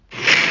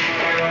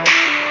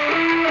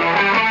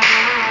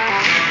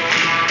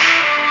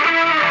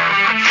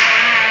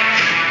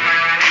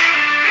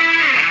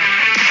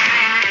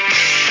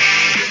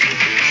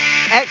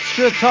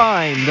Extra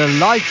Time, the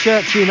Life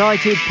Church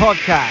United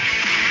podcast.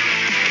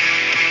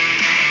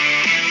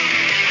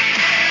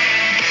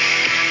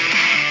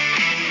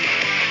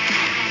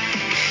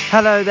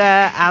 Hello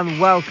there and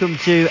welcome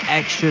to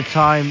Extra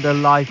Time, the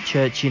Life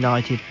Church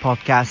United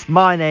podcast.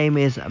 My name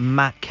is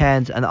Matt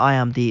Cairns and I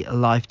am the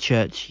Life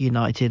Church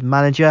United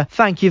manager.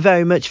 Thank you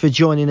very much for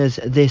joining us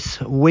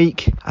this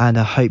week and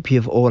I hope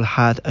you've all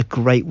had a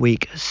great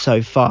week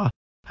so far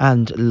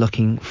and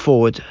looking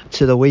forward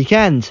to the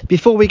weekend.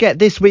 Before we get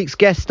this week's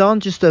guest on,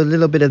 just a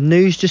little bit of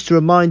news just to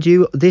remind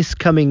you, this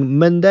coming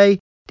Monday,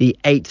 the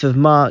 8th of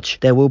March,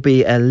 there will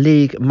be a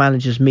league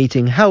managers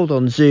meeting held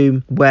on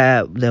Zoom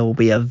where there will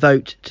be a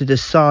vote to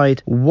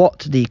decide what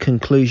the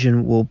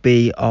conclusion will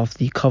be of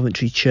the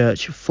Coventry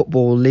Church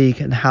Football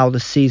League and how the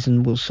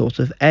season will sort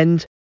of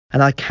end.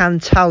 And I can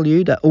tell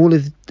you that all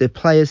of the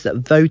players that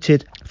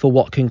voted for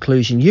what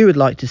conclusion you would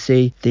like to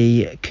see,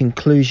 the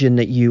conclusion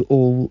that you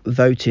all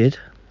voted,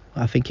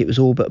 I think it was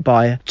all but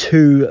by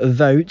 2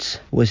 votes,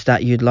 was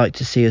that you'd like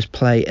to see us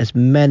play as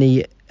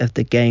many of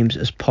the games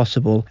as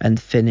possible and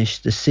finish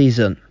the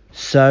season.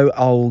 So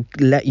I'll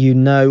let you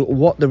know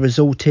what the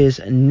result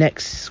is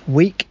next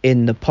week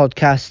in the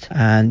podcast,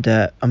 and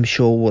I'm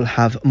sure we'll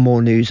have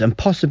more news, and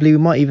possibly we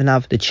might even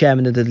have the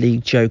chairman of the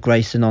league, Joe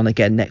Grayson, on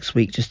again next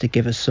week just to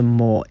give us some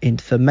more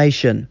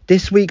information.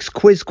 This week's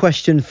quiz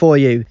question for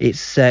you,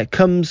 it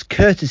comes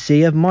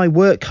courtesy of my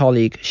work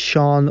colleague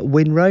Sean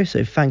Winrow,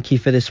 so thank you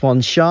for this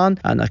one, Sean,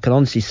 and I can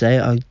honestly say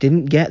I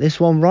didn't get this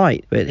one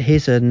right, but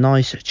here's a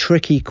nice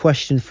tricky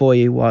question for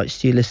you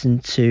whilst you listen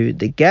to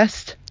the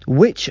guest.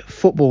 Which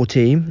football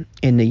team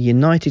in the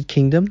United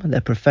Kingdom,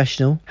 they're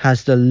professional,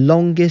 has the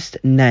longest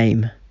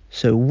name?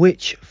 So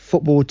which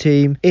football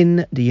team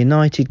in the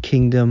United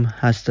Kingdom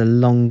has the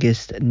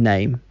longest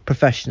name?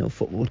 Professional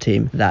football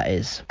team, that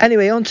is.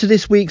 Anyway, on to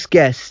this week's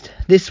guest.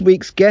 This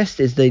week's guest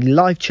is the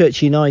Life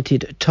Church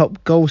United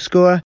top goal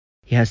scorer.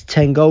 He has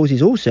 10 goals.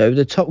 He's also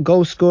the top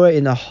goal scorer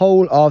in the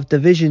whole of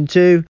Division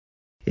 2.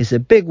 It's a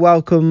big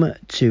welcome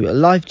to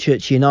Life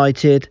Church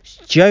United,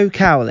 Joe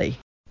Cowley.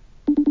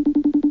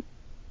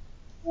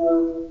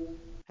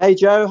 Hey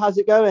Joe, how's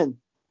it going?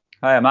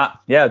 Hi Matt.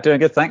 Yeah,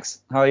 doing good,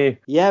 thanks. How are you?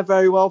 Yeah,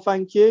 very well,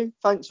 thank you.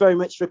 Thanks very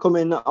much for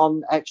coming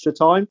on Extra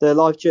Time, the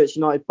Life Church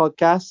United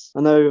podcast.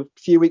 I know a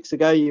few weeks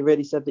ago you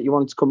really said that you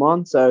wanted to come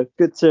on, so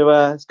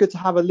it's good to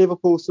have a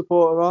Liverpool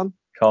supporter on.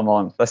 Come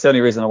on, that's the only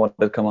reason I wanted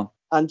to come on.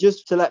 And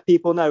just to let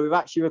people know, we're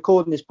actually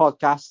recording this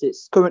podcast.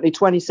 It's currently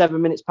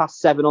 27 minutes past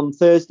 7 on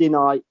Thursday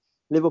night.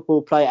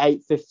 Liverpool play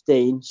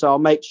 8:15, so I'll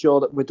make sure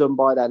that we're done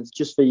by then. It's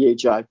just for you,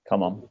 Joe.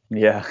 Come on,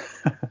 yeah.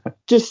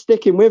 Just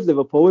sticking with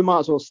Liverpool, we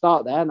might as well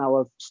start there now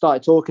I've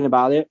started talking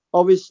about it.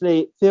 Obviously,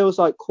 it feels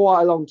like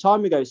quite a long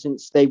time ago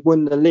since they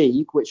won the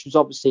league, which was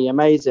obviously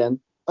amazing.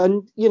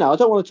 And, I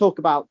don't want to talk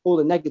about all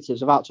the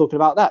negatives without talking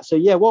about that. So,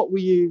 yeah, what were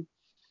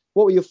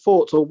your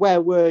thoughts, or where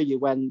were you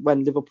when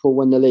Liverpool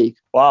won the league?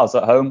 Well, I was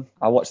at home.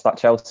 I watched that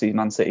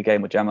Chelsea-Man City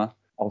game with Gemma,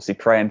 obviously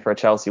praying for a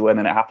Chelsea win,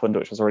 and it happened,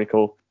 which was really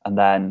cool. And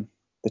then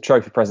the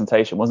trophy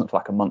presentation wasn't for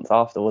like a month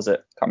after, was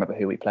it? Can't remember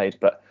who we played,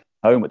 but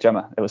home with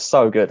Gemma. It was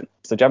so good.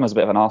 So Gemma's a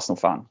bit of an Arsenal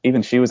fan.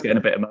 Even she was getting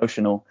a bit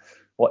emotional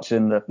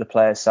watching the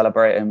players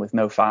celebrating with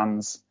no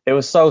fans. It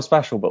was so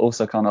special, but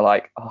also kind of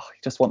like, you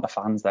just want the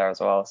fans there as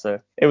well. So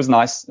it was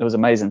nice. It was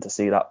amazing to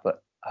see that,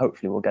 but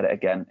hopefully we'll get it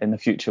again in the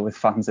future with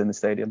fans in the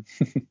stadium.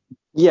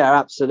 Yeah,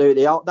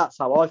 absolutely. That's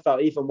how I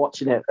felt, even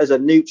watching it as a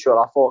neutral.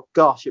 I thought,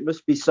 gosh, it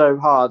must be so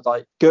hard,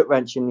 like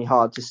gut-wrenchingly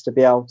hard, just to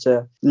be able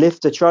to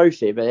lift a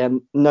trophy, but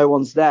no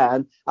one's there.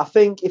 And I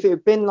think if it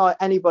had been like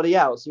anybody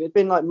else, if it had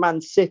been like Man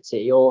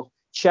City or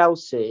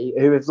Chelsea,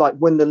 who have like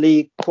won the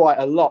league quite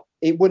a lot,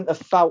 it wouldn't have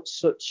felt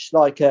such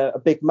like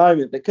a big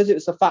moment, because it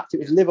was the fact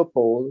it was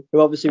Liverpool, who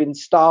obviously been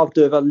starved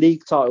of a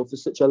league title for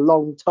such a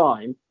long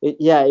time.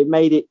 It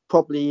made it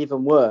probably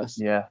even worse.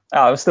 Yeah,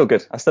 it was still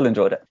good. I still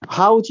enjoyed it.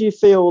 How do you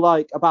feel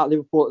like about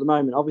Liverpool at the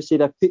moment? Obviously,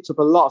 they've picked up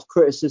a lot of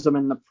criticism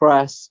in the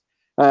press.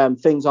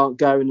 Things aren't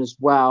going as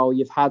well.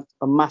 You've had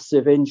a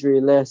massive injury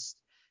list.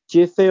 Do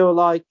you feel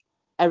like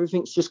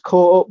everything's just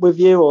caught up with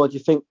you, or do you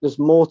think there's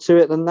more to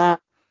it than that?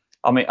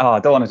 I mean, I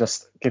don't want to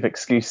just give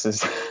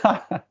excuses,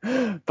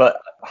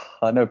 but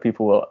I know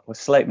people will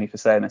slate me for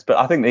saying this, but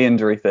I think the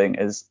injury thing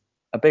is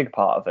a big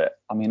part of it.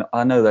 I mean,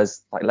 I know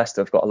there's like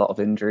Leicester have got a lot of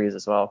injuries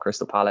as well,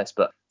 Crystal Palace,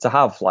 but to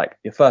have like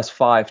your first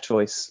 5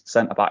 choice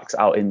centre backs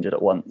out injured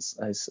at once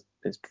is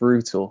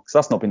brutal. So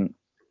that's not been,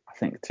 I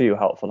think, too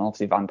helpful. And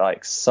obviously Van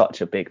Dijk's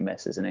such a big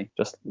miss, isn't he?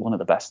 Just one of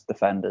the best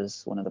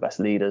defenders, one of the best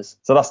leaders.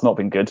 So that's not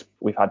been good.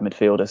 We've had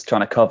midfielders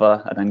trying to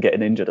cover and then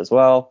getting injured as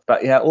well.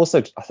 But yeah,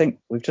 also I think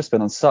we've just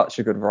been on such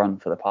a good run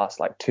for the past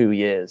like 2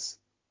 years.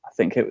 I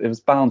think it was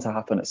bound to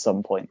happen at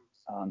some point,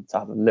 to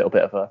have a little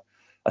bit of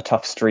a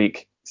tough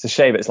streak. It's a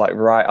shame it's like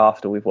right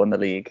after we've won the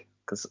league,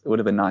 because it would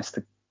have been nice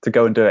to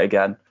go and do it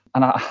again.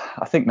 And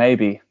I think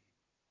maybe,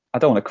 I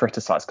don't want to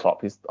criticise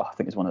Klopp. I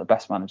think he's one of the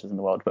best managers in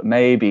the world, but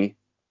maybe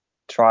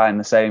trying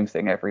the same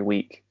thing every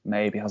week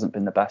maybe hasn't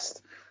been the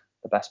best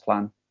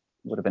plan.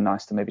 It would have been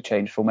nice to maybe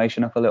change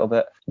formation up a little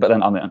bit, but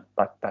then I mean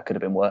that could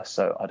have been worse,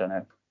 so I don't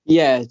know.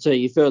 Yeah, so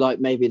you feel like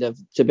maybe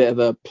there's a bit of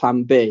a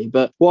plan B.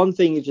 But one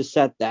thing you just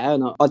said there,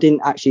 and I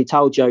didn't actually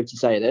tell Joe to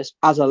say this,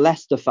 as a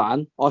Leicester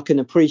fan, I can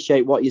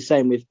appreciate what you're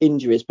saying with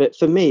injuries. But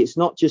for me, it's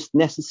not just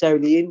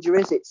necessarily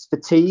injuries, it's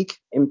fatigue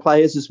in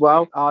players as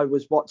well. I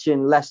was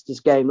watching Leicester's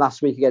game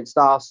last week against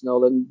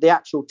Arsenal, and the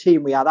actual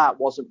team we had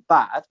out wasn't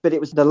bad, but it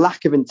was the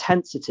lack of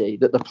intensity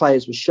that the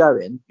players were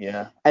showing.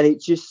 Yeah. And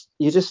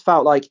you just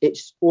felt like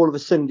it's all of a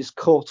sudden just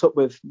caught up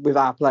with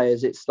our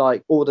players. It's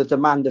like all the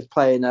demand of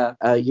playing a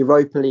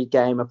Europa League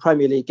game, a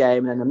Premier League game,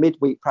 and then a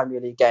midweek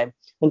Premier League game.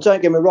 And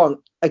don't get me wrong,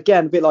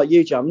 again, a bit like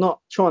you, Joe, I'm not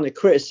trying to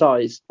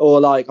criticise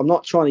or I'm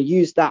not trying to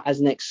use that as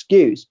an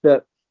excuse,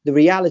 but the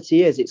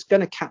reality is it's going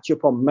to catch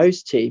up on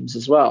most teams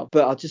as well.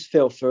 But I just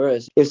feel for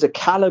us, it was the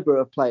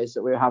calibre of players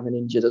that we were having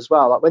injured as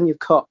well. Like when you've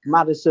got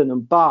Maddison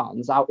and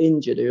Barnes out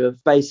injured, who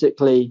have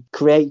basically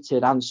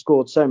created and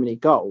scored so many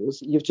goals,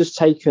 you've just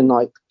taken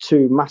like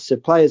two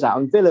massive players out.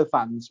 And Villa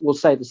fans will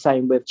say the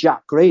same with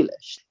Jack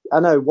Grealish.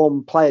 I know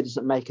one player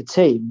doesn't make a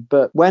team,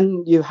 but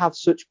when you have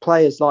such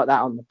players like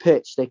that on the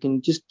pitch, they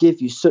can just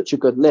give you such a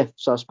good lift.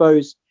 So I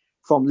suppose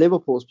from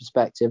Liverpool's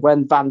perspective,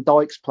 when Van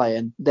Dijk's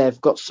playing, they've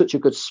got such a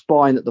good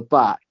spine at the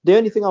back. The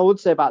only thing I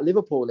would say about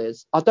Liverpool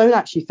is I don't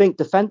actually think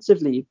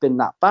defensively you've been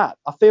that bad.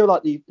 I feel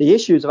like the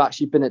issues have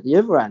actually been at the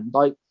other end.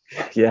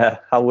 Yeah,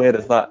 how weird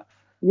is that?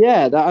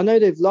 Yeah, I know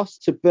they've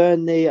lost to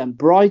Burnley and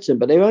Brighton,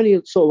 but they're only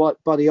sort of like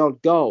by the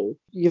odd goal.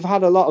 You've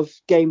had a lot of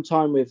game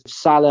time with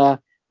Salah,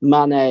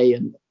 Mane,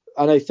 and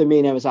I know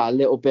Firmino was out a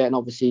little bit, and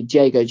obviously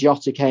Diego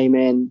Jota came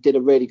in, did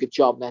a really good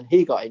job, and then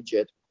he got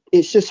injured.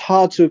 It's just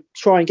hard to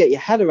try and get your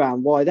head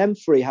around why them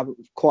three haven't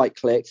quite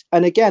clicked.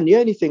 And again, the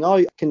only thing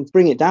I can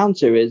bring it down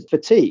to is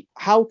fatigue.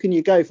 How can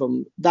you go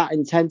from that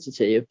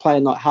intensity of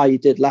playing like how you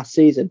did last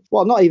season?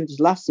 Well, not even just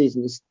last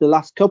season, the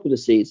last couple of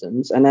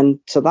seasons, and then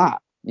to that.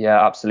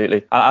 Yeah,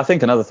 absolutely. I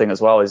think another thing as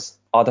well is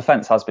our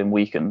defence has been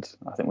weakened.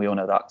 I think we all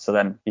know that. So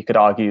then you could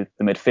argue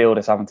the midfield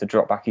is having to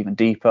drop back even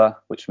deeper,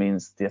 which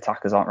means the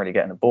attackers aren't really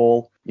getting the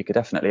ball. You could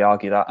definitely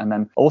argue that. And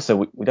then also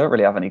we don't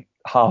really have any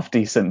half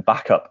decent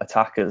backup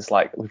attackers.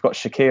 Like we've got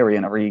Shaqiri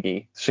and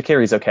Origi.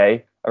 Shaqiri's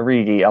okay.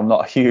 Origi, I'm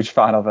not a huge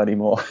fan of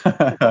anymore.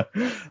 I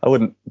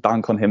wouldn't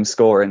bank on him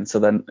scoring. So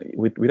then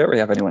we don't really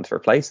have anyone to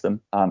replace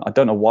them. I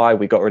don't know why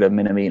we got rid of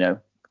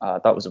Minamino.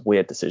 That was a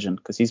weird decision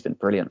because he's been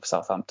brilliant for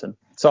Southampton.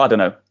 So I don't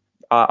know.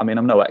 I mean,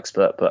 I'm no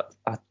expert, but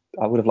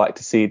I would have liked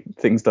to see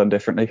things done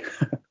differently.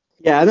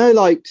 Yeah, I know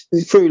like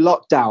through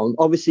lockdown,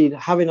 obviously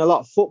having a lot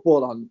of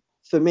football on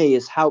for me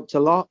has helped a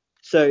lot.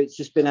 So it's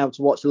just been able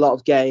to watch a lot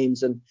of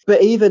games.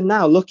 But even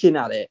now looking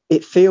at it,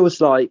 it feels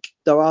like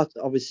there are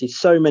obviously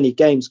so many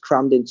games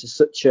crammed into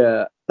such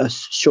a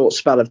short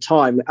spell of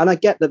time. And I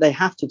get that they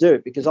have to do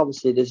it because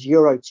obviously there's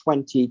Euro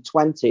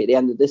 2020 at the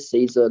end of this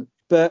season.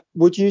 But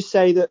would you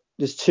say that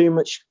there's too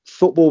much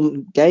football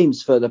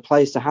games for the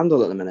players to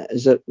handle at the minute?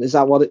 Is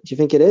that what do you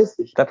think it is?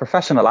 They're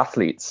professional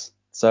athletes.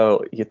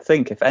 So you'd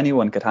think if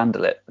anyone could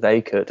handle it,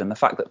 they could. And the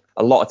fact that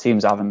a lot of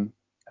teams are having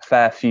a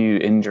fair few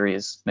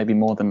injuries, maybe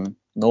more than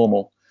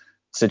normal,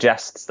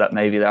 suggests that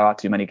maybe there are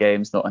too many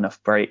games, not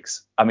enough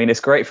breaks. I mean, it's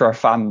great for a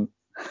fan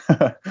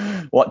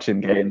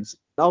watching games.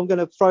 I'm going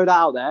to throw that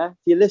out there. If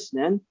you're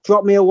listening,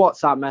 drop me a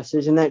WhatsApp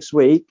message next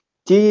week.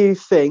 Do you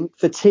think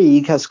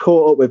fatigue has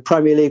caught up with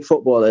Premier League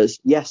footballers?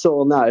 Yes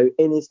or no?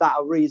 And is that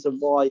a reason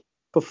why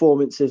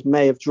performances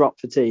may have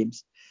dropped for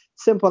teams?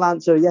 Simple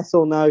answer, yes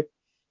or no.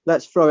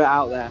 Let's throw it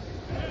out there.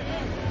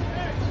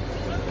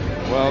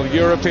 Well,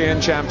 European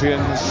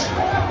champions,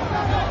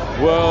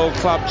 World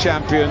Club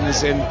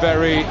champions in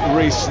very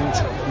recent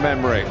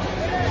memory.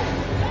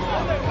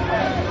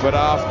 But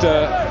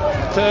after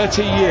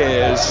 30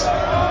 years,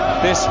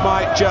 this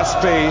might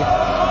just be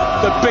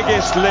the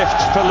biggest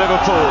lift for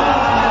Liverpool.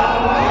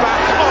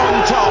 Back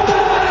on top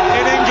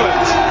in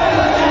England.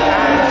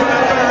 And for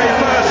the very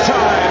first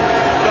time,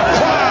 the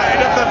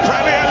pride of the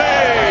Premier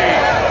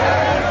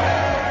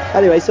League.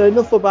 Anyway, so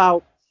enough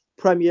about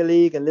Premier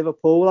League and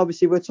Liverpool.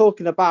 Obviously, we're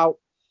talking about,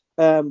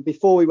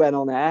 before we went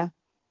on air,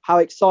 how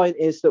exciting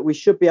it is that we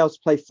should be able to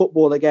play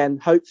football again,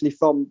 hopefully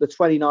from the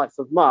 29th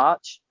of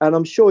March. And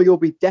I'm sure you'll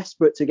be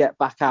desperate to get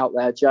back out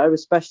there, Joe,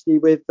 especially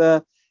with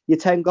your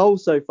 10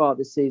 goals so far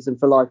this season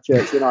for Life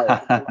Church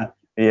United.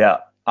 Yeah.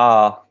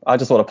 I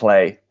just want to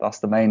play. That's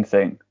the main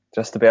thing.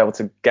 Just to be able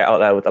to get out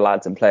there with the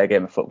lads and play a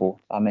game of football.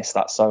 I miss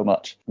that so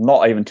much. I'm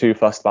not even too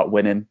fussed about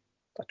winning.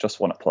 I just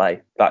want to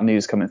play. That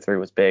news coming through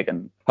was big,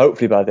 and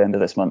hopefully by the end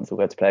of this month we'll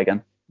be able to play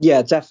again.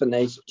 Yeah,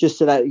 definitely. Just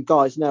to let you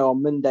guys know,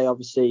 on Monday,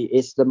 obviously,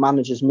 it's the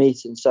managers'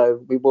 meeting.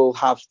 So we will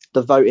have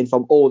the voting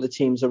from all the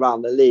teams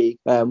around the league,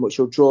 which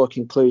will draw a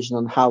conclusion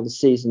on how the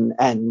season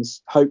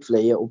ends.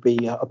 Hopefully, it will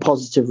be a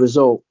positive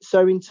result.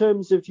 So in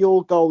terms of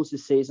your goals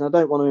this season, I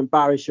don't want to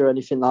embarrass you or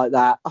anything like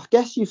that. I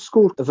guess you've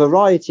scored a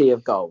variety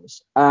of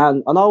goals.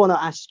 And I want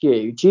to ask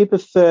you, do you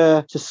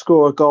prefer to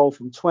score a goal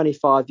from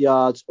 25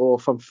 yards or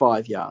from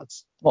 5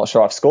 yards? Not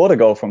sure I've scored a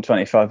goal from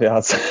 25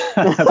 yards.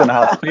 I don't know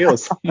how it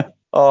feels.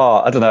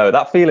 I don't know.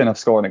 That feeling of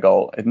scoring a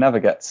goal, it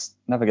never gets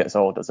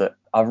old, does it?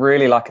 I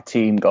really like a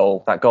team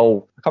goal. That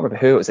goal, I can't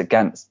remember who it was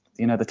against.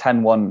 the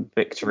 10-1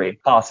 victory,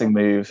 passing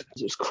move.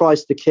 It was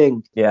Christ the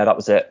King. Yeah, that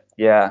was it.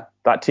 Yeah,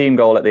 that team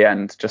goal at the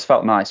end just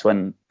felt nice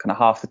when kind of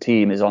half the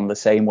team is on the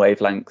same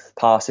wavelength,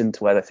 passing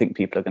to where they think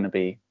people are going to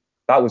be.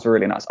 That was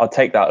really nice. I'd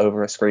take that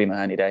over a screamer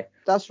any day.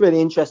 That's really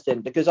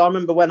interesting because I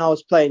remember when I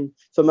was playing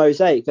for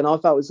Mosaic and I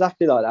felt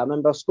exactly like that. I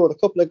remember I scored a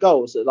couple of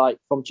goals that like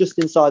from just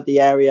inside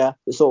the area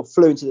that sort of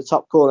flew into the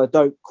top corner.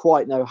 Don't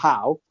quite know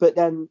how, but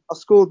then I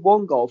scored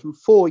one goal from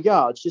 4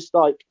 yards, just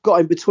like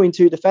got in between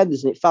two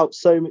defenders, and it felt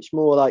so much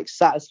more like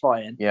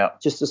satisfying. Yeah.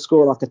 Just to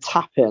score like a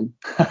tap in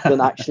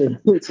than actually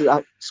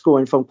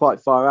scoring from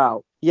quite far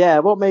out. Yeah,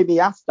 what made me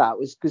ask that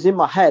was because in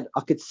my head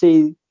I could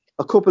see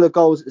a couple of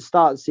goals at the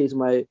start of the season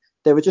where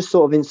they were just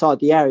sort of inside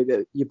the area,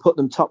 but you put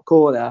them top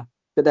corner.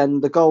 But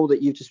then the goal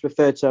that you just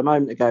referred to a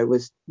moment ago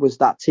was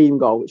that team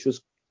goal, which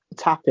was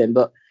tapping,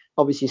 but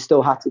obviously you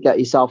still had to get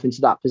yourself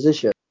into that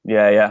position.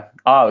 Yeah.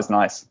 Oh, it was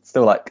nice.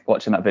 Still like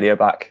watching that video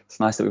back. It's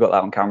nice that we got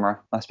that on camera.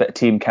 Nice bit of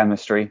team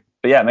chemistry.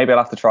 But yeah, maybe I'll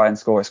have to try and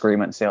score a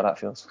screamer and see how that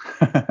feels.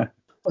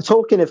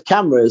 Talking of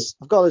cameras,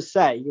 I've got to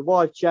say, your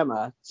wife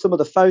Gemma, some of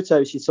the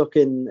photos she took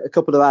in a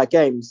couple of our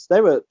games, they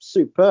were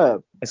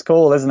superb. It's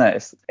cool, isn't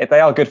it?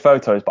 They are good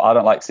photos, but I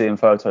don't like seeing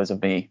photos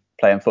of me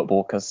playing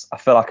football because I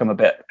feel like I'm a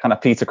bit kind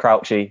of Peter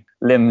Crouchy,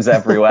 limbs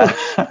everywhere.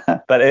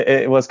 But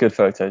it was good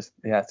photos,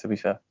 yeah, to be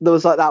fair. There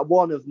was like that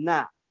one of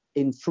Nat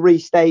in 3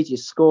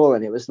 stages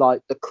scoring. It was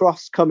like the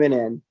cross coming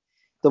in,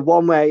 the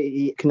one where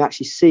you can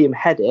actually see him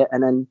head it,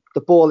 and then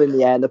the ball in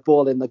the air and the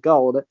ball in the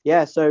goal.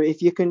 Yeah, so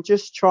if you can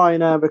just try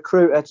and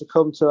recruit her to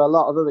come to a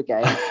lot of other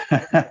games,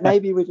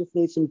 maybe we just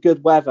need some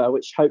good weather,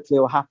 which hopefully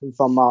will happen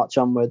from March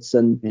onwards.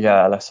 And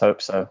yeah, let's hope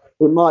so.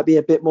 It might be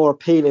a bit more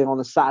appealing on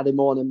a Saturday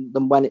morning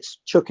than when it's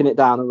chucking it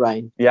down in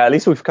rain. Yeah, at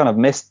least we've kind of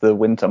missed the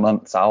winter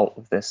months out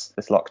of this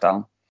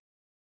lockdown.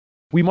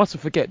 We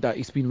mustn't forget that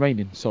it's been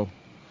raining, so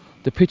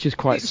the pitch is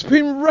quite... It's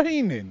been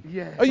raining?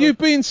 Yeah. Are you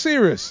being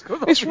serious?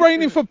 It's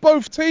raining for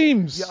both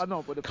teams. Yeah, I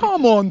know, but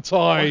Come on,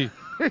 Ty.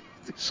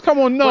 Come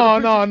on,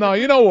 no.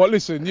 You know what?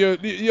 Listen,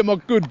 you're my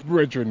good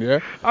brethren, yeah?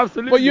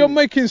 Absolutely. But you're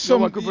making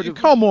some...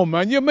 Come on,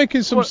 man. You're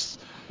making some...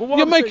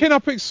 You're making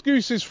up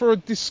excuses for a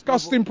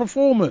disgusting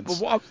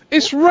performance.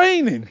 It's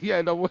raining.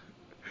 Yeah, no.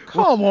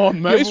 Come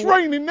on, man. It's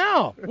raining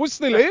now. We're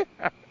still here.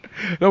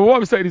 No, what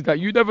I'm saying is that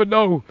you never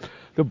know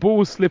the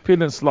ball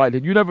slipping and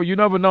sliding. You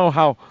never know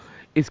how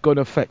it's going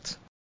to affect.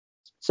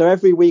 So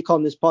every week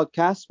on this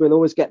podcast, we'll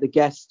always get the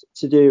guest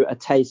to do a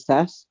taste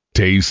test.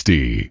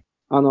 Tasty.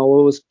 And I'll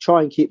always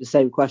try and keep the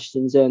same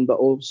questions in, but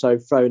also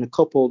throw in a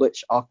couple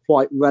which are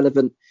quite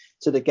relevant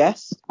to the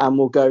guest. And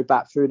we'll go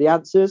back through the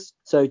answers.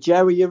 So,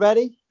 Joe, are you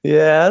ready?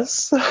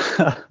 Yes.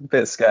 A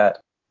bit scared.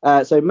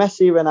 So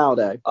Messi,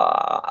 Ronaldo.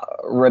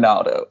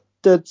 Ronaldo.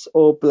 Studs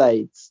or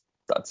blades?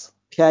 Studs.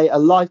 Okay, a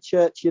Life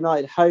Church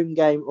United home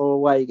game or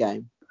away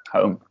game?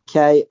 Home.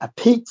 Okay, a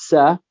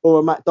pizza or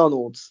a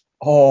McDonald's?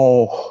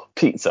 Oh,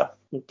 pizza.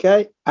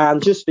 Okay,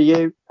 and just for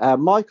you,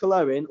 Michael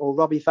Owen or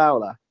Robbie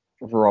Fowler?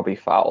 Robbie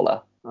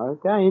Fowler.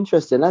 Okay,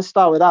 interesting. Let's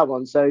start with that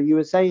one. So you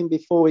were saying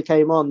before we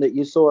came on that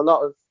you saw a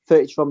lot of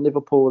footage from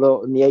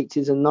Liverpool in the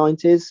 80s and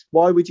 90s.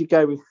 Why would you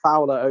go with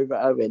Fowler over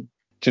Owen?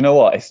 Do you know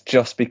what? It's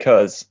just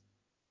because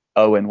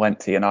Owen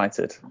went to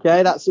United.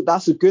 Okay,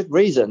 that's a good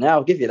reason. Yeah,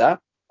 I'll give you that.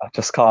 I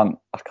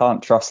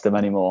can't trust him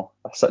anymore.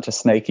 That's such a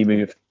snaky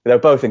move. They're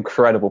both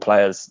incredible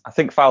players. I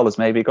think Fowler's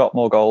maybe got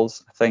more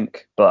goals,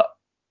 but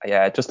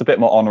yeah, just a bit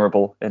more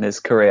honourable in his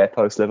career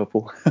post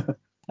Liverpool.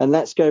 And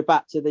let's go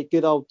back to the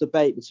good old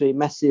debate between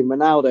Messi and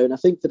Ronaldo. And I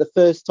think for the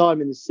first time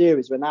in the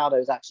series,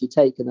 Ronaldo's actually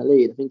taken the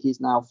lead. I think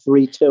he's now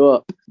 3-2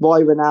 up.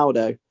 Why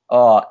Ronaldo?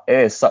 Oh, it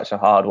is such a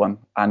hard one.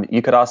 And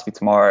you could ask me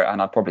tomorrow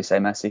and I'd probably say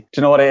Messi. Do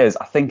you know what it is?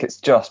 I think it's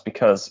just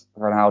because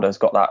Ronaldo's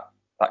got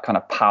that kind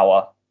of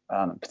power,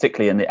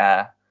 particularly in the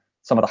air.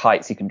 Some of the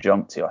heights he can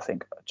jump to, I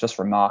think, are just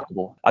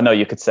remarkable. I know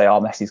you could say,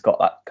 Messi's got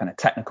that kind of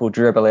technical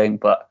dribbling,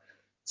 but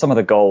some of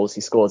the goals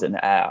he scores in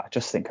the air, I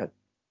just think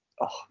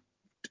are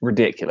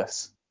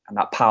ridiculous. And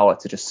that power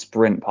to just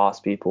sprint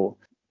past people.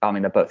 I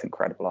mean, they're both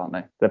incredible, aren't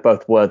they? They're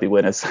both worthy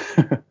winners.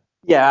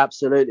 Yeah,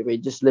 absolutely. We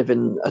just live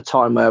in a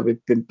time where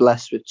we've been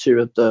blessed with two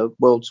of the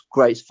world's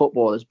greatest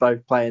footballers,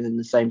 both playing in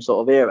the same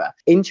sort of era.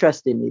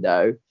 Interestingly,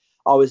 though,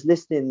 I was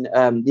listening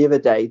the other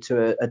day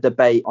to a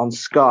debate on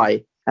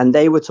Sky, and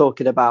they were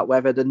talking about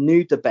whether the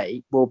new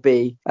debate will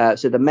be,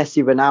 so the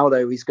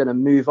Messi-Ronaldo is going to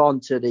move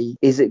on to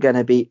is it going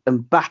to be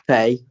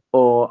Mbappe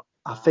or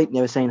I think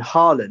they were saying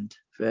Haaland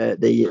for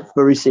the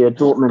Borussia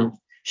Dortmund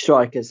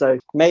striker. So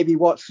maybe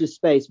watch this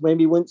space.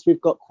 Maybe once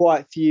we've got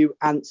quite a few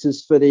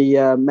answers for the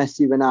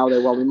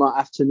Messi-Ronaldo one, we might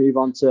have to move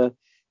on to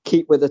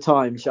keep with the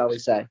time, shall we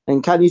say.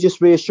 And can you just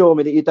reassure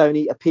me that you don't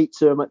eat a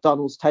pizza or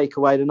McDonald's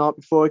takeaway the night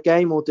before a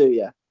game, or do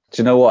you?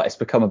 Do you know what? It's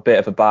become a bit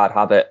of a bad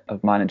habit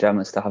of mine and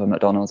Gemma's to have a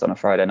McDonald's on a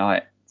Friday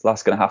night. So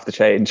that's going to have to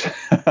change.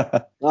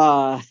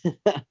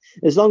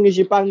 As long as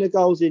you bang the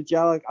goals in,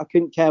 Joe, I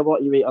couldn't care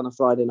what you eat on a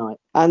Friday night.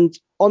 And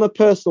on a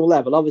personal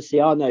level,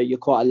 obviously, I know you're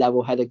quite a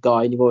level-headed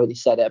guy and you've already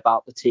said it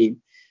about the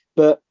team.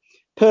 But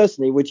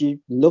personally, would you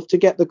love to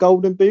get the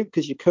Golden Boot?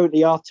 Because you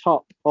currently are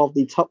top of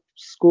the top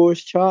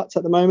scorers charts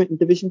at the moment in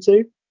Division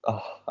 2?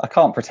 Oh, I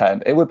can't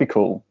pretend. It would be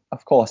cool.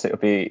 Of course, it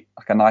would be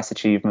like a nice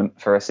achievement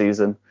for a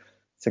season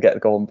to get the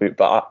Golden Boot,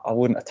 but I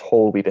wouldn't at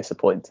all be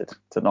disappointed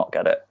to not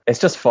get it. It's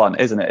just fun,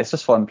 isn't it? It's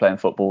just fun playing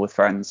football with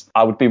friends.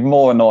 I would be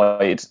more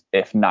annoyed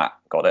if Nat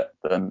got it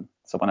than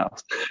someone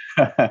else.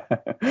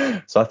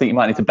 So I think you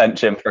might need to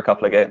bench him for a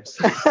couple of games.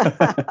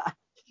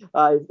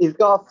 He's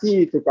got a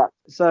few to get.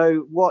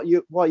 So what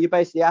you're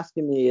basically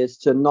asking me is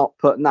to not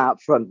put Nat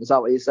up front. Is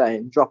that what you're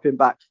saying? Drop him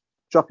back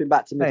to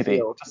midfield.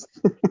 Maybe. Just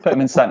put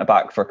him in centre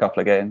back for a couple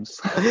of games.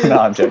 No,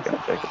 I'm joking. For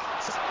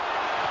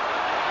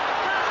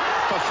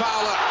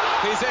Fowler,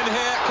 he's in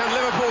here. Can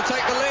Liverpool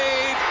take the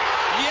lead?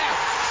 Yes!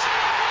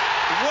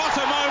 What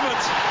a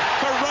moment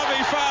for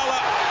Robbie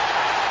Fowler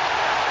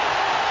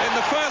in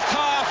the first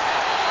half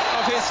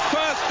of his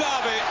first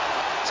derby.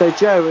 So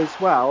Joe, as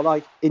well,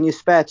 like in your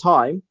spare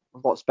time,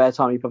 what spare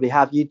time you probably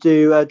have, you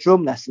do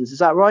drum lessons. Is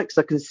that right? Because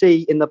I can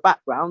see in the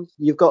background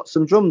you've got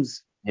some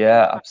drums.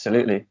 Yeah,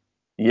 absolutely.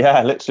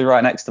 Yeah, literally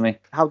right next to me.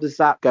 How does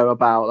that go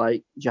about?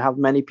 Like, do you have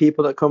many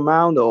people that come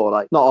round, or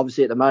like not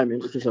obviously at the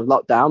moment because of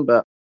lockdown,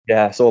 but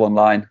Yeah, it's all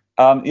online.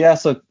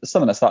 So it's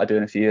something I started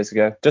doing a few years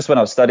ago. Just when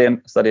I was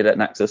studied at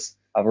Nexus,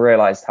 I've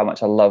realised how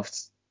much I loved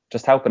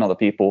just helping other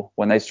people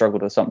when they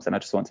struggled with something. I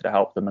just wanted to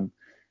help them, and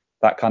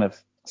that kind of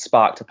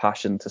sparked a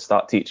passion to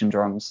start teaching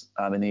drums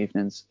in the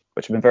evenings,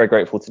 which I've been very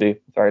grateful to do,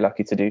 very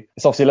lucky to do.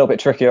 It's obviously a little bit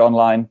trickier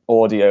online.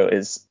 Audio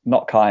is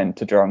not kind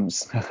to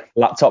drums.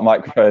 Laptop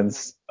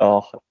microphones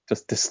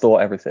just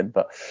distort everything,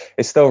 but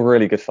it's still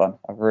really good fun.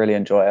 I really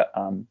enjoy it.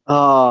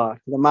 I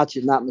can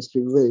imagine that must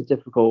be really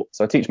difficult.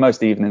 So I teach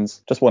most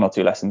evenings, just 1 or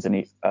 2 lessons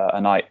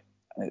a night.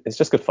 It's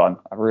just good fun.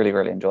 I really,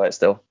 really enjoy it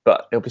still.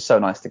 But it'll be so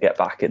nice to get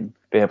back and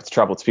be able to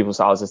travel to people's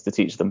houses to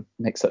teach them.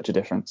 It makes such a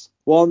difference.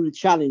 One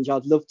challenge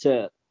I'd love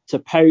to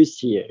pose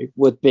to you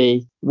would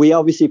be, we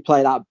obviously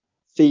play that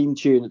theme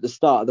tune at the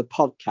start of the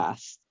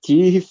podcast. Do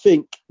you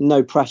think,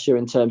 no pressure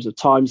in terms of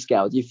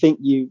timescale, do you think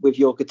you, with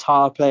your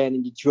guitar playing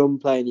and your drum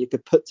playing, you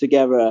could put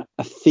together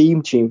a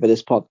theme tune for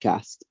this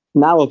podcast?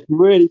 Now I've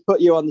really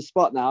put you on the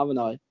spot now, haven't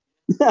I?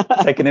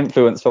 Taking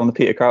influence from the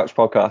Peter Crouch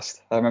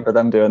podcast. I remember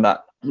them doing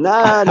that. No.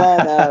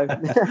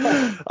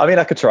 I mean,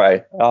 I could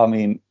try. I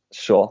mean,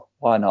 sure,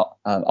 why not?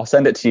 I'll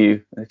send it to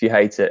you. If you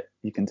hate it,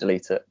 you can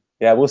delete it.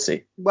 Yeah, we'll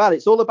see. Well,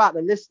 it's all about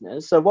the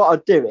listeners. So what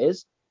I'd do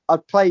is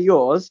I'd play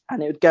yours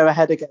and it would go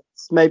ahead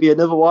against maybe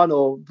another one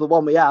or the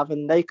one we have,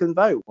 and they can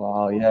vote.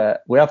 Wow, yeah.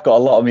 We have got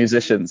a lot of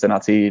musicians in our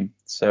team,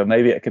 so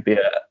maybe it could be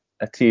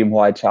a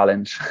team-wide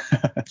challenge.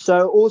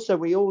 So also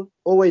we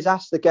always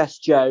ask the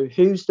guest, Joe,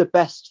 who's the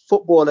best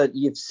footballer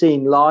you've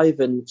seen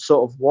live and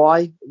sort of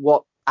why?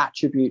 What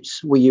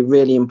attributes were you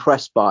really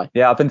impressed by?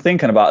 Yeah, I've been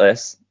thinking about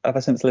this ever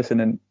since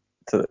listening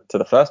to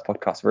the first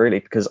podcast, really,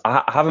 because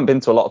I haven't been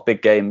to a lot of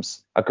big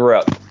games. I grew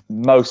up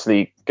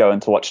mostly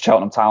going to watch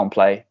Cheltenham Town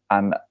play,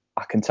 and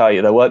I can tell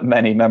you there weren't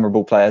many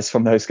memorable players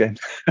from those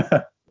games.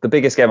 The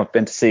biggest game I've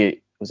been to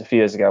see was a few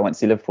years ago. I went to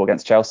see Liverpool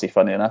against Chelsea,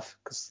 funny enough,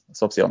 because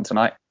it's obviously on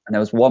tonight. And there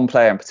was one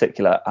player in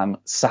particular, and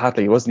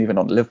sadly he wasn't even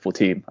on the Liverpool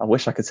team. I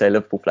wish I could say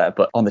Liverpool player,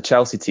 but on the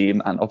Chelsea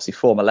team, and obviously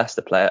former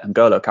Leicester player,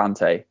 N'Golo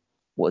Kante,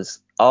 was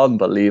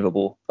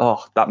unbelievable.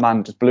 Oh, that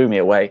man just blew me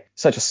away.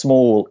 Such a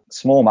small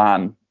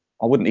man.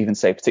 I wouldn't even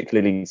say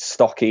particularly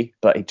stocky,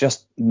 but he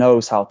just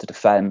knows how to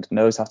defend,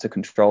 knows how to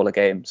control a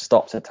game,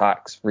 stops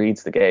attacks,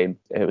 reads the game.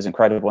 It was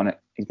incredible. And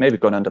he's maybe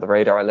gone under the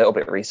radar a little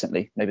bit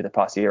recently, maybe the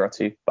past year or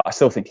two, but I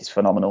still think he's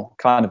phenomenal.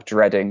 Kind of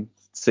dreading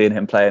seeing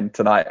him playing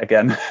tonight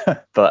again.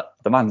 But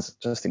the man's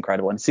just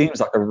incredible and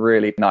seems like a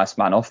really nice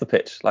man off the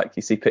pitch. Like,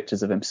 you see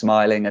pictures of him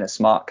smiling in a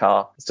smart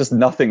car. It's just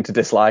nothing to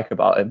dislike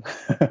about him.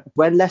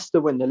 When Leicester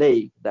win the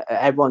league,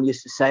 everyone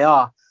used to say,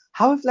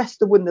 how have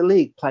Leicester won the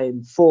league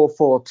playing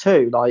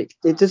 4-4-2? Like,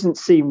 it doesn't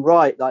seem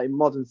right, like in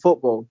modern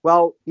football.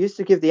 Well, used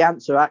to give the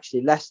answer,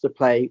 actually, Leicester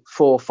play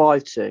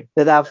 4-5-2.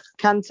 They'd have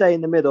Kante in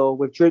the middle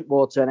with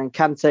Drinkwater and then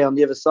Kante on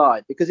the other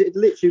side, because it'd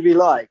literally be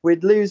like,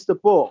 we'd lose the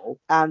ball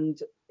and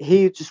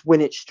he'd just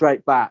win it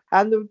straight back.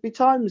 And there would be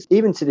times,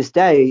 even to this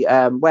day,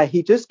 where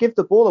he does give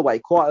the ball away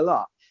quite a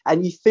lot.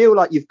 And you feel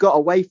like you've got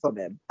away from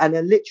him. And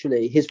then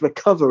literally his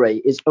recovery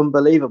is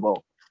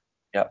unbelievable.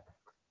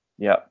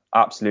 Yeah,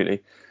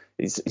 absolutely.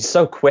 He's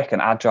so quick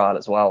and agile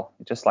as well.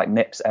 He just like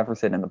nips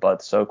everything in the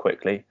bud so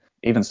quickly.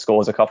 Even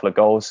scores a couple of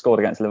goals. Scored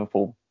against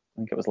Liverpool,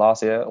 I think it was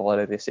last year or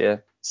earlier this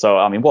year. So,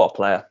 I mean, what a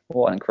player.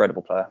 What an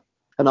incredible player.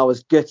 And I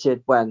was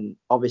gutted when,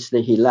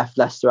 obviously, he left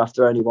Leicester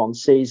after only one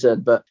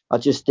season. But I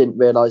just didn't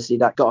realise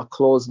that got a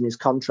clause in his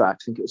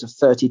contract. I think it was a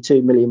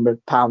 £32 million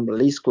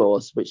release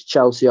clause, which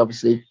Chelsea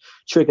obviously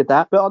triggered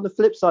that. But on the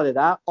flip side of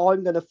that,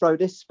 I'm going to throw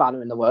this spanner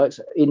in the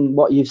works in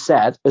what you've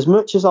said. As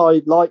much as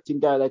I liked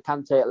N'Golo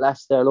Kante at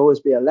Leicester, he'll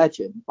always be a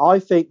legend. I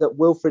think that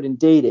Wilfred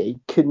Ndidi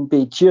can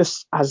be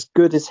just as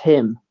good as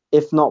him,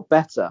 if not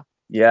better.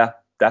 Yeah,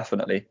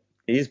 definitely.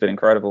 He's been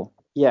incredible.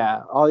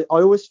 Yeah, I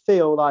always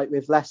feel like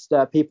with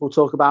Leicester, people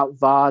talk about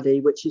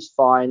Vardy, which is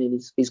fine,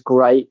 and he's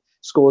great,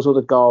 scores all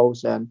the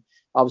goals, and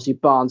obviously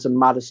Barnes and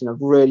Maddison have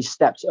really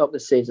stepped up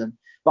this season.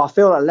 But I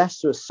feel like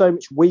Leicester is so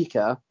much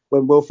weaker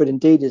when Wilfred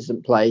Ndidi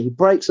doesn't play. He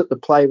breaks up the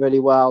play really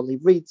well. He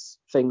reads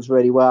things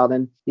really well,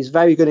 and he's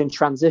very good in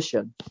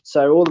transition.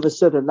 So all of a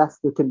sudden,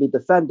 Leicester can be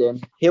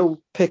defending.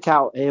 He'll cut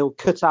out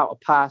a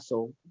pass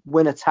or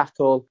win a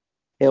tackle.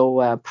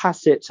 He'll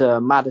pass it to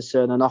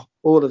Maddison, and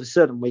all of a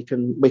sudden we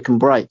can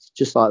break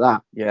just like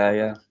that.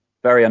 Yeah.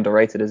 Very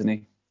underrated, isn't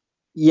he?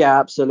 Yeah,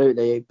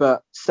 absolutely.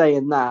 But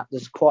saying that,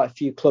 there's quite a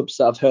few clubs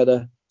that I've heard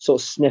of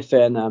sort of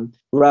sniffing,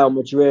 Real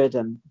Madrid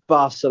and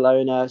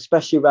Barcelona,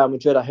 especially Real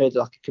Madrid. I heard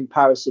like a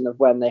comparison of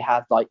when they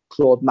had like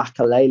Claude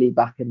Makelele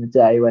back in the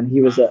day when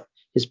he was at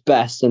his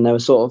best, and they were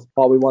sort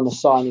of, we want to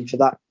sign him for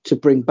that to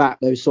bring back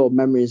those sort of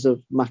memories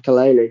of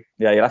Makelele.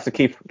 Yeah, you'll have to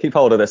keep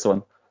hold of this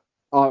one.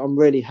 I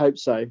really hope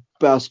so.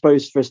 But I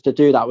suppose for us to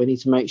do that, we need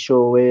to make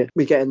sure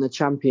we get in the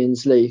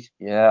Champions League.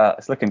 Yeah,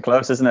 it's looking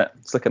close, isn't it?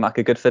 It's looking like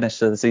a good finish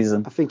to the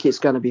season. I think it's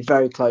going to be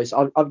very close.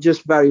 I'm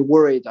just very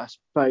worried, I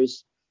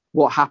suppose,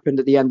 what happened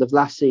at the end of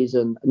last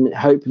season, and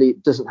hopefully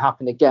it doesn't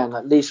happen again.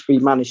 At least we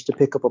managed to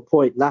pick up a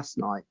point last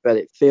night, but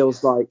it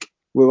feels like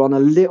we're on a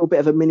little bit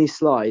of a mini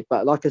slide.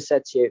 But like I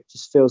said to you, it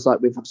just feels like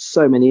we've had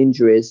so many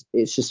injuries.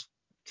 It's just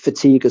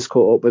fatigue has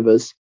caught up with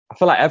us. I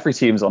feel like every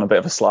team's on a bit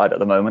of a slide at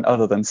the moment,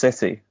 other than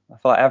City. I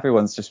feel like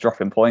everyone's just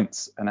dropping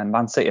points, and then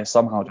Man City are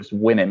somehow just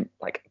winning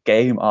like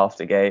game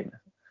after game.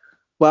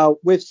 Well,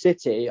 with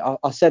City,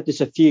 I said this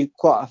I think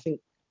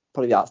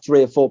probably like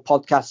 3 or 4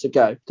 podcasts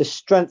ago. The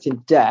strength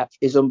in depth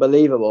is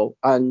unbelievable,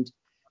 and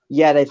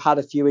yeah, they've had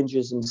a few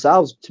injuries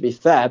themselves, to be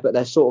fair, but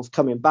they're sort of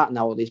coming back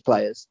now, all these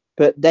players.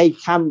 But they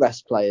can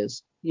rest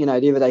players. The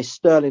other day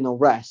Sterling will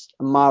rest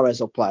and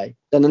Mahrez will play.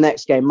 Then the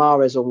next game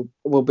Mahrez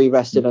will be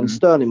rested and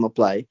Sterling will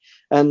play.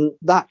 And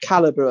that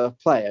calibre of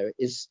player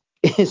is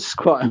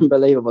quite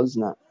unbelievable,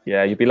 isn't it?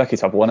 Yeah, you'd be lucky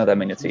to have one of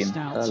them in your team.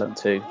 Sterling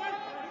too.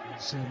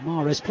 So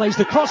Mahrez plays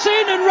the cross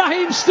in, and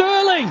Raheem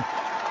Sterling.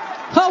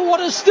 Oh, what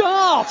a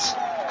start!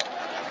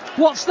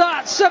 What's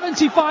that?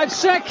 75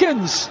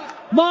 seconds.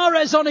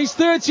 Mahrez on his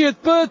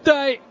 30th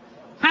birthday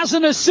has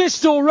an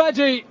assist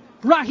already.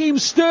 Raheem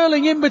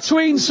Sterling in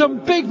between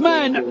some big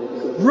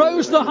men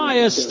rose the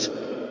highest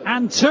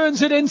and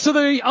turns it into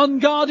the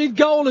unguarded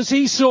goal as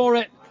he saw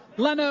it.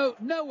 Leno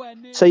nowhere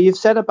near. So you've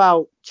said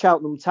about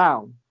Cheltenham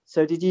Town.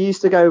 So did you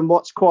used to go and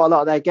watch quite a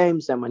lot of their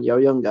games then when you were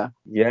younger?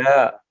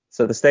 Yeah.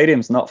 So the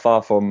stadium's not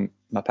far from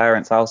my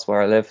parents' house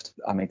where I lived.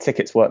 I mean,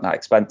 tickets weren't that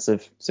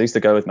expensive. So I used to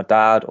go with my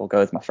dad or go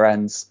with my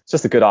friends. It's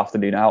just a good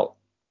afternoon out.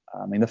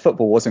 I mean, the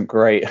football wasn't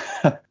great,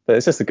 but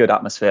it's just a good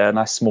atmosphere, a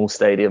nice small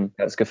stadium.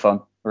 It was good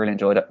fun. Really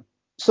enjoyed it.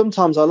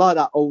 Sometimes I like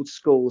that old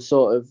school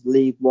sort of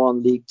League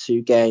One, League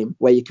Two game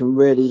where you can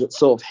really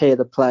sort of hear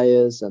the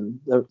players and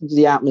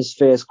the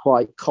atmosphere is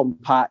quite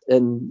compact.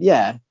 And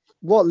yeah,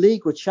 what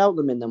league were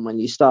Cheltenham in then when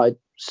you started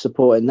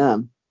supporting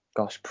them?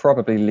 Gosh,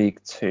 probably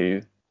League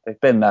Two. They've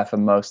been there for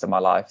most of my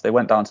life. They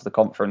went down to the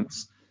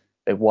conference.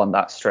 They won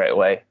that straight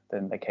away.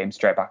 Then they came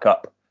straight back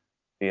up a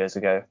few years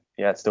ago.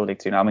 Yeah, it's still League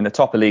Two now. I mean, the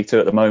top of League Two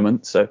at the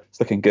moment, so it's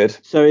looking good.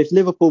 So if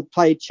Liverpool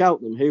played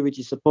Cheltenham, who would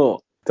you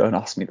support? Don't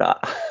ask me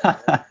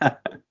that.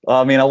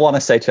 I mean, I want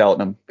to say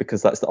Cheltenham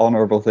because that's the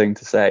honourable thing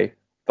to say,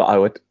 but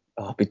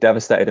I'd be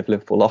devastated if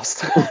Liverpool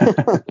lost.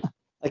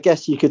 I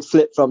guess you could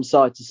flip from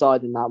side to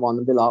side in that one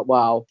and be like,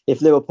 wow,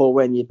 if Liverpool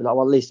win, you'd be like,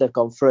 well, at least they've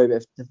gone through. But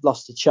if they've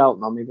lost to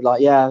Cheltenham, you'd be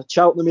like, yeah,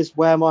 Cheltenham is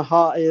where my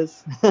heart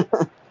is.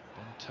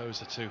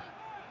 Tozer to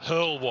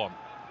hurl one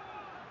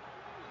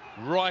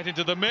right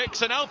into the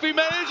mix, and Alfie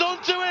May is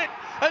onto it,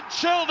 and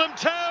Cheltenham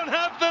Town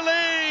have the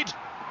lead.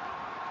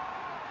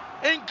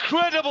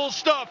 Incredible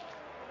stuff.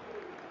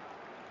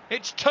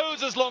 It's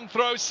Tozer's long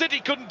throw. City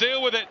couldn't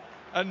deal with it,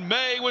 and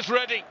May was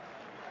ready.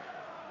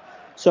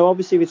 So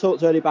obviously we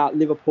talked earlier about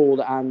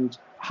Liverpool and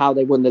how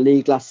they won the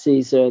league last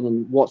season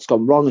and what's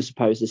gone wrong, I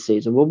suppose, this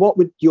season. Well, what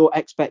would your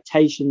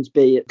expectations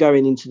be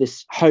going into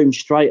this home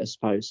straight, I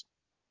suppose?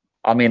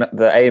 I mean,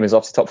 the aim is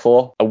obviously top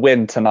 4. A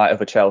win tonight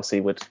over Chelsea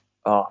we've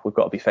got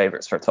to be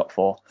favourites for a top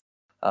 4.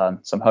 So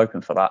I'm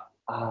hoping for that.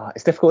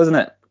 It's difficult, isn't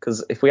it?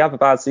 Because if we have a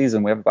bad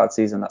season,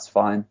 that's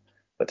fine.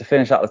 But to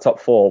finish out the top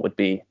 4 would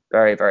be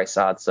very, very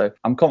sad. So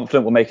I'm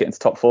confident we'll make it into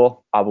top 4.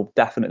 I will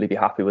definitely be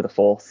happy with a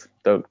 4th.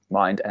 Don't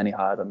mind any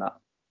higher than that.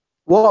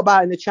 What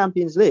about in the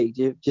Champions League?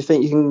 Do you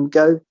think you can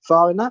go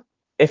far in that?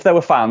 If there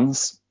were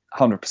fans,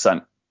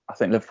 100%. I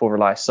think Liverpool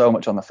rely so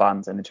much on the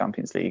fans in the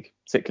Champions League,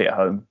 particularly at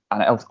home.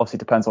 And it obviously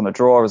depends on the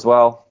draw as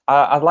well.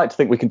 I'd like to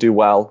think we can do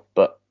well,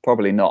 but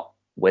probably not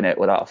win it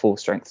without a full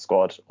strength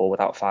squad or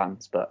without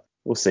fans. But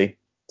we'll see.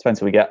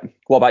 Depends who we get.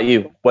 What about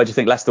you? Where do you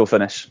think Leicester will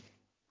finish?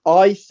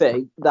 I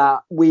think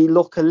that we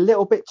look a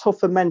little bit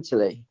tougher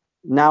mentally.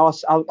 Now,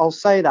 I'll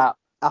say that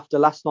after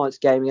last night's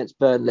game against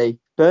Burnley.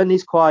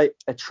 Burnley's quite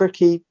a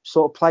tricky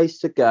sort of place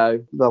to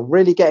go. They'll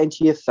really get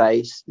into your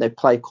face. They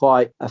play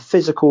quite a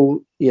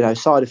physical,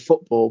 side of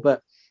football,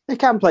 but they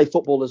can play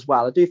football as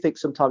well. I do think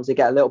sometimes they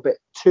get a little bit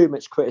too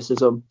much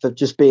criticism for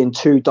just being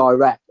too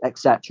direct,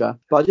 etc.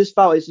 But I just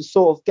felt it's a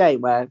sort of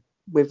game where,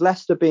 with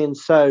Leicester being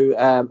so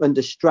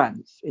under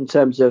strength in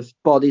terms of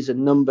bodies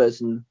and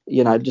numbers and,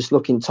 just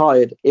looking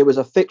tired, it was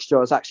a fixture I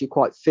was actually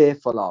quite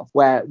fearful of,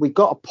 where we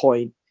got a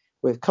point.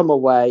 We've come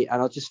away,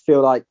 and I just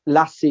feel like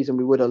last season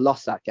we would have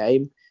lost that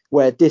game,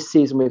 where this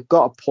season we've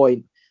got a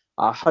point.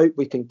 I hope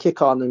we can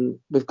kick on, and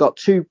we've got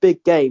 2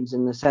 big games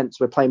in the sense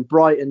we're playing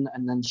Brighton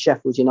and then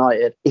Sheffield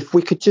United. If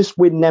we could just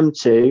win them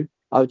 2,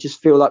 I would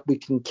just feel like we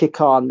can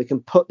kick on. We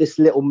can put this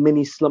little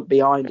mini slump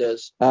behind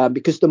us,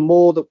 because the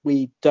more that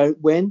we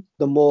don't win,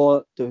 the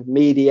more the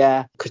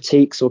media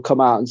critiques will come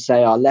out and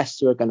say,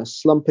 Leicester are going to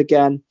slump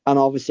again. And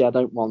obviously I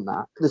don't want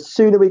that. The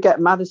sooner we get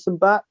Maddison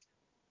back,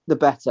 the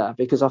better,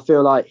 because I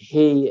feel like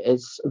he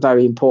is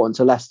very important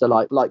to Leicester,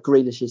 like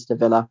Grealish is to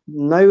Villa.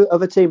 No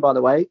other team, by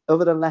the way,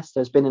 other than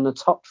Leicester, has been in the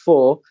top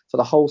 4 for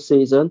the whole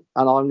season,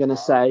 and I'm going to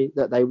say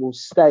that they will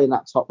stay in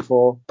that top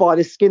 4 by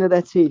the skin of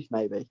their teeth,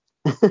 maybe.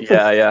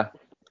 Yeah.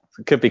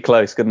 It could be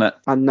close, couldn't it?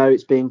 I know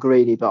it's being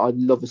greedy, but I'd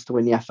love us to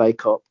win the FA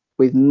Cup.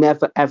 We've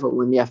never, ever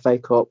won the FA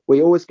Cup.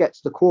 We always get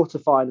to the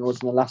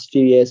quarterfinals in the last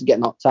few years and get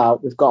knocked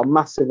out. We've got a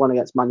massive one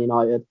against Man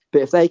United.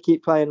 But if they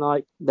keep playing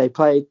like they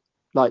played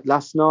like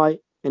last night,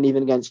 and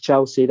even against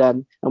Chelsea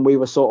then, and we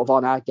were sort of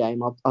on our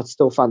game, I'd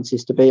still fancy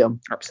us to beat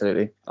them.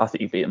 Absolutely. I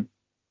think you beat them.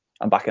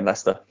 I'm back in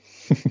Leicester.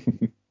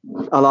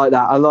 I like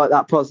that. I like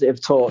that positive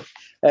talk.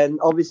 And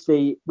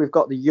obviously, we've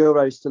got the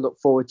Euros to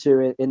look forward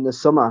to in the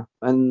summer.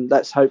 And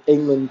let's hope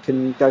England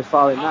can go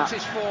far in that.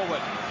 Is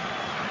forward.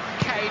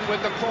 Kane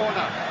with the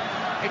corner.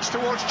 It's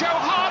towards Joe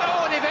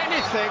Hardo, and if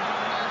anything,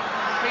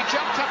 he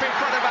jumped up in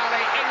front of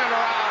Ali, in and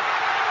around.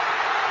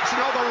 It's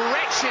another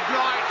wretched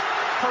night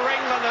for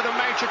England at a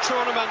major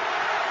tournament.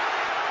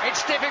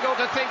 It's difficult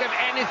to think of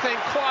anything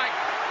quite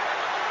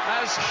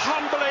as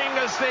humbling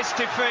as this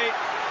defeat,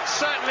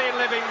 certainly in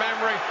living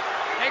memory.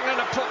 England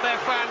have put their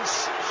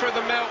fans through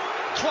the mill.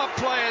 Club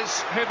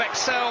players who've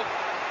excelled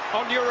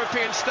on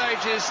European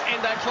stages in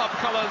their club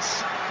colours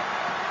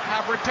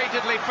have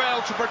repeatedly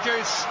failed to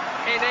produce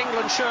in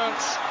England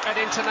shirts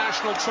at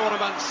international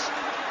tournaments.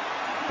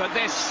 But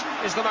this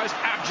is the most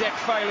abject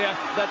failure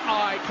that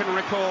I can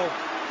recall.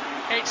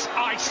 It's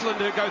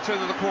Iceland who go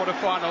through to the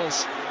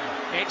quarterfinals.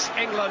 It's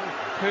England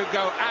who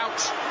go out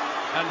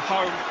and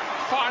home.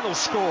 Final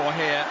score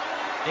here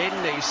in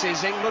Nice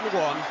is England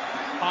 1,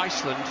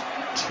 Iceland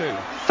 2.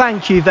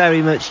 Thank you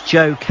very much,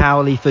 Joe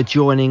Cowley, for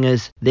joining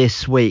us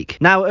this week.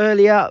 Now,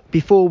 earlier,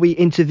 before we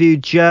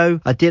interviewed Joe,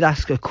 I did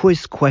ask a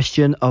quiz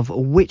question of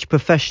which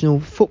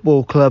professional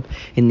football club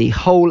in the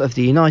whole of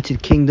the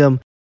United Kingdom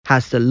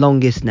has the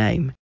longest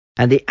name.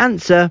 And the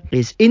answer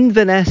is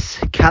Inverness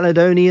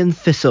Caledonian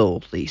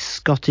Thistle, the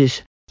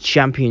Scottish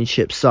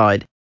Championship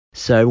side.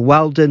 So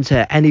well done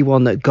to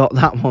anyone that got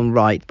that one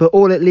right. But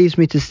all it leaves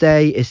me to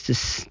say is to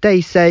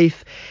stay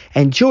safe,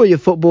 enjoy your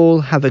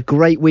football, have a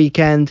great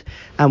weekend,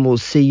 and we'll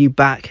see you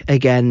back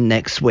again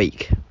next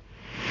week.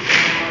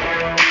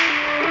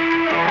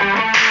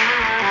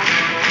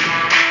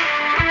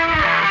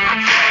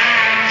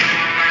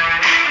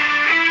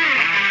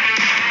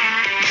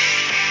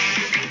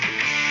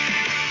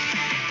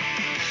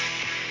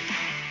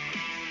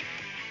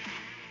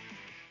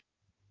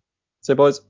 So, boys,